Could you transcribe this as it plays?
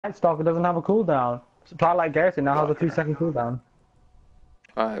Night Stalker doesn't have a cooldown. So Twilight Garrison now has a 2-second cooldown.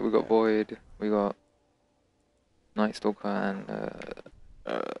 Alright, we got Void, we got Night Stalker and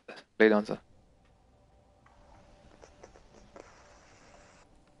Blade Dancer.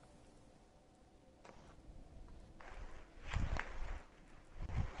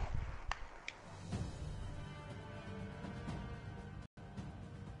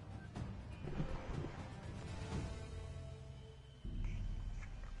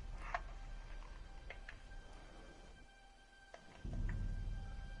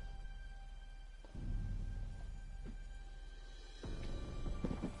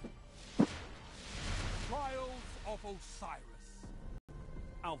 Of Osiris.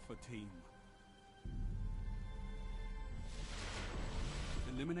 Alpha Team.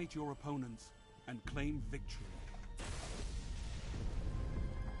 Eliminate your opponents and claim victory.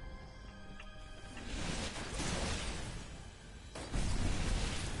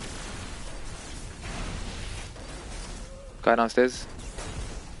 Guy downstairs.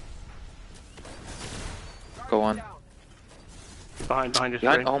 Go on. Behind you.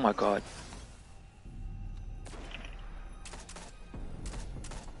 Behind? Oh my god.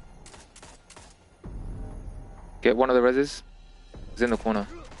 Get one of the reses. He's in the corner.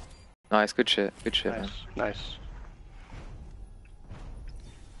 Nice, good shit, man. Nice.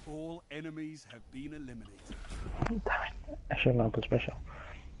 All enemies have been eliminated. Damn it. I should not put special.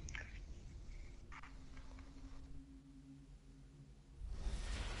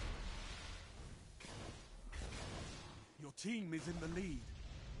 Your team is in the lead.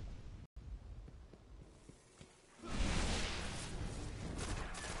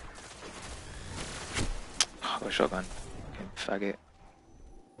 Got a shotgun. Fucking faggot.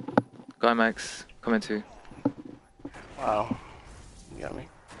 Guy Max, coming too. Wow. You got me.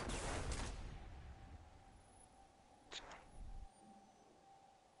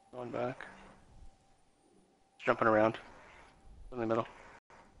 Going back. Jumping around. In the middle.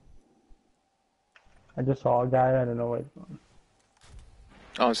 I just saw a guy, I don't know where he's going.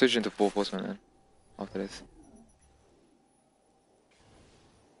 Oh, I'm switching to 4 Horsemen then. After this.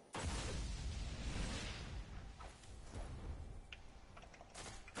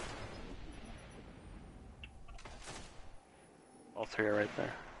 All three are right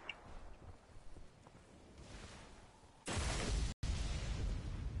there.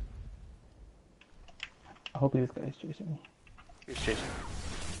 I hope this guy's chasing me. He's chasing.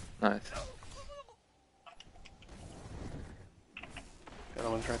 Nice. The other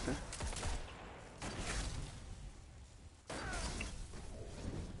one's right there.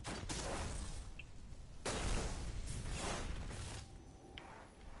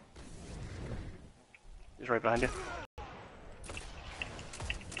 He's right behind you.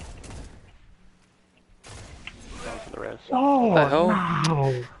 Down for the res. Oh, What the hell?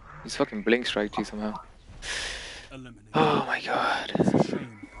 no. He's fucking blink striked you somehow. Eliminated. Oh my god. It's a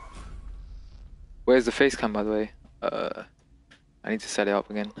shame. Where's the face cam, by the way? I need to set it up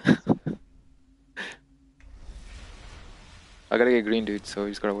again. I gotta get green, dude, so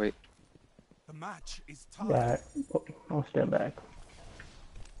he's gotta wait. The match is tied. Yeah, I'll stand back.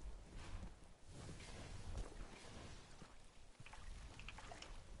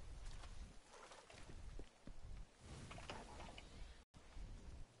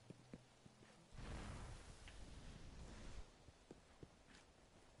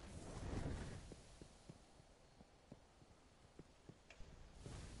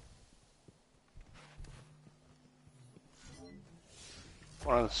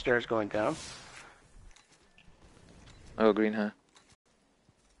 One on the stairs going down. I got green hair.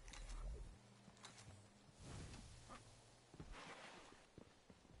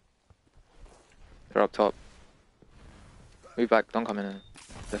 They're up top. Move back, don't come in and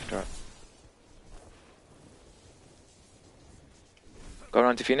left or up. Go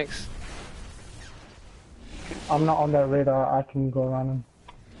around to Phoenix. I'm not on that radar, I can go around him.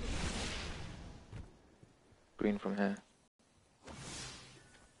 Green from here.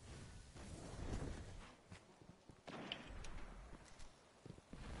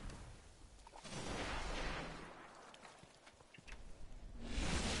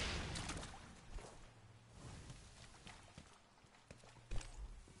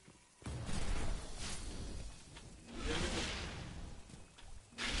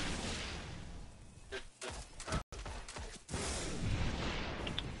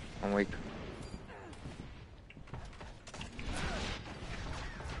 I'm weak.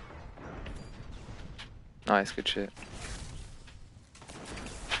 Nice, good shit.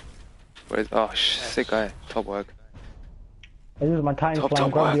 Where's oh sick guy, top work. I use my tiny Top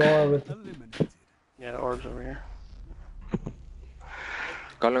flank, grab the work. aura with Eliminated. Yeah, the orb's over here.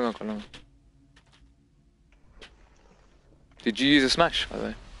 कर लूँगा. Did you use a smash, by the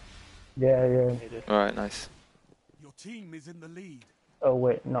way? Yeah. Alright, nice. Your team is in the lead. Oh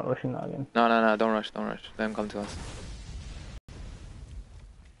wait, not rushing that again. No, don't rush. Let him come to us.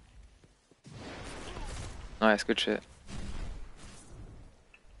 Nice, good shit.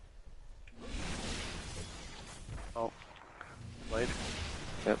 Oh. Blade.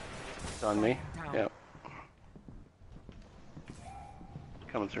 Yep. It's on me. Yep.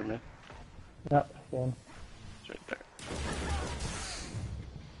 Coming through mid. Yep, same. It's right there.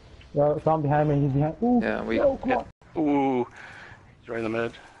 Yo, it's on behind me, he's behind. Ooh, Yeah, we. yo, come on. Ooh. He's right in the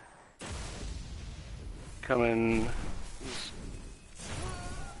mid. Coming. Right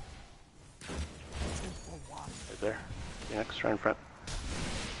there. Phoenix, right in front.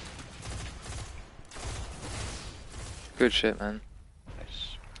 Good shit, man.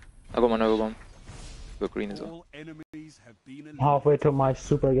 Nice. I got my Nova Bomb. Got green as well. All enemies have been eliminated. Halfway to my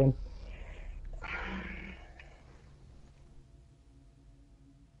super again.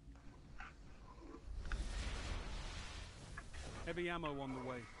 Heavy ammo on the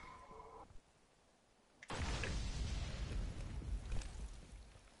way.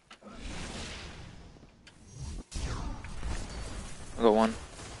 I got one.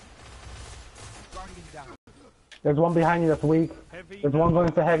 There's one behind you that's weak. There's one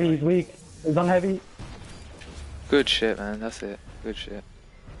going for heavy, he's weak. He's on heavy. Good shit, man. That's it. Good shit.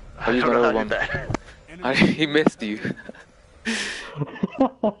 I used don't my know how Nova I Bomb. did that. He missed you.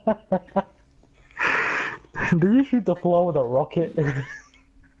 Did you shoot the floor with a rocket?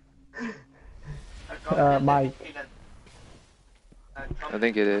 Mike. I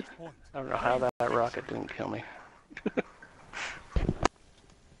think it did. I don't know how that rocket didn't kill me.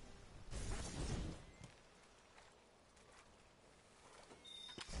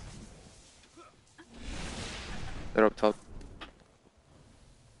 They're up top.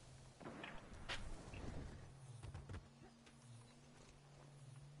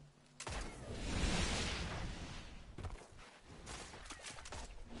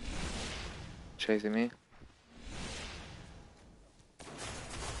 Chasing me.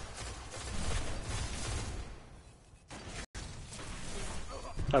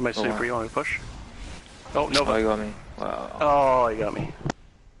 I might super. wow. You want me to push? Oh, Oh, Nova. he got me. Wow. Oh, he got me.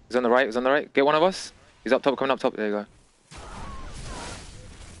 He's on the right. He's on the right. Get one of us. He's up top. Coming up top. There you go.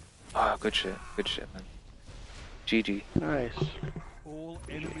 Ah, good shit. Good shit, man. GG. Nice. All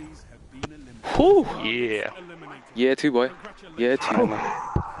enemies have been eliminated. Whew. Yeah. Eliminated. Yeah, too, boy. Yeah, too.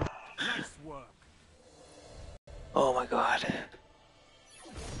 Nice work. Oh my god.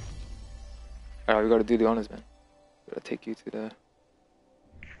 Alright, we gotta do the honors, man. Gotta take you to the...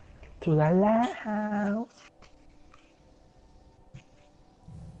 To the lighthouse.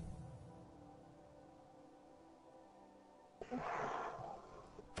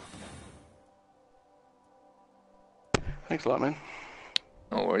 Thanks a lot, man.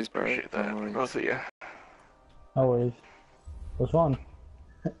 No worries, bro. Appreciate that. No worries. Both of you. Always. It was fun.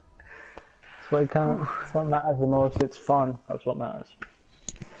 It's what counts. It's what matters the most. It's fun. That's what matters.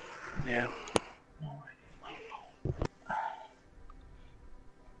 Yeah.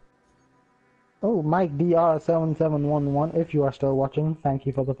 Oh, Mike DR7711. If you are still watching, thank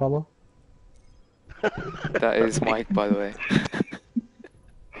you for the follow. That is Mike, by the way.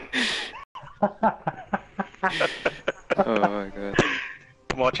 Oh my god.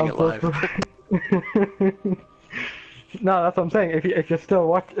 I'm watching it live. No, that's what I'm saying. If you're still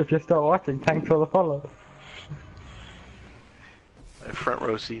watching, thanks for the follow. I have front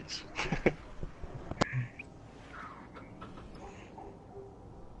row seats.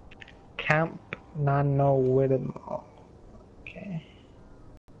 Camp Nano Rhythm. Okay.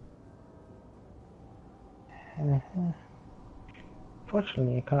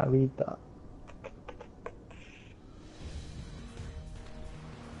 Fortunately, I can't read that.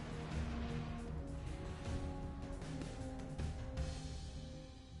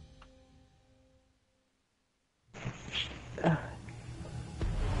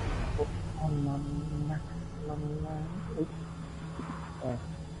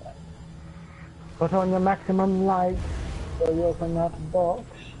 Put on your maximum light so you open that box.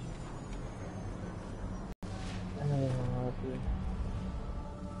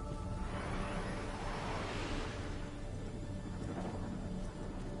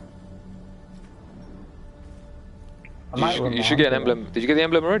 You should get an emblem. Did you get the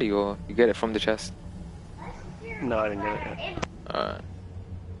emblem already, or you get it from the chest? No, I didn't get it yet. Alright.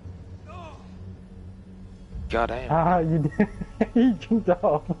 God damn. Ah, you did. He jumped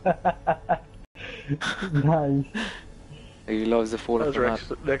off. Nice. He loves the fall I of was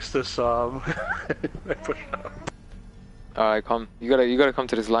the map. next to Som. I pushed off. Alright, come. You gotta come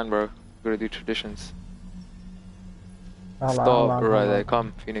to this line, bro. You gotta do traditions. Hold on, Stop hold on, right hold there. on.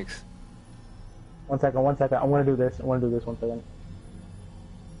 Come, Phoenix. 1 second, 1 second. I want to do this. 1 second.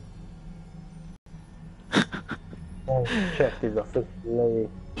 Oh, chest is officially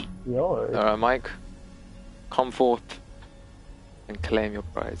yours. Alright, Mike. Come forth and claim your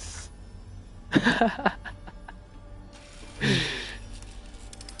prize.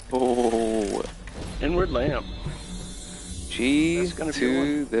 Oh. Inward lamp. G That's gonna be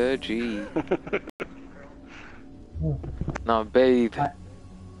to the G. Now bathe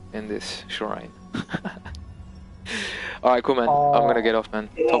in this shrine. Alright, cool, man. I'm gonna get off, man.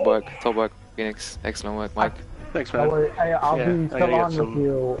 Top work, Phoenix. Excellent work, Mike. Thanks, Don't man. worry, I'll Yeah, be I still gotta get on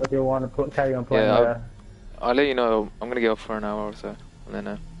some- if you want to carry on playing. Yeah, I'll let you know. I'm gonna get off for an hour or so, and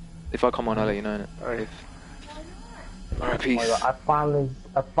then if I come on, I'll let you know. Alright. Alright, peace. I finally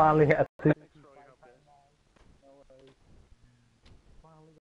hit a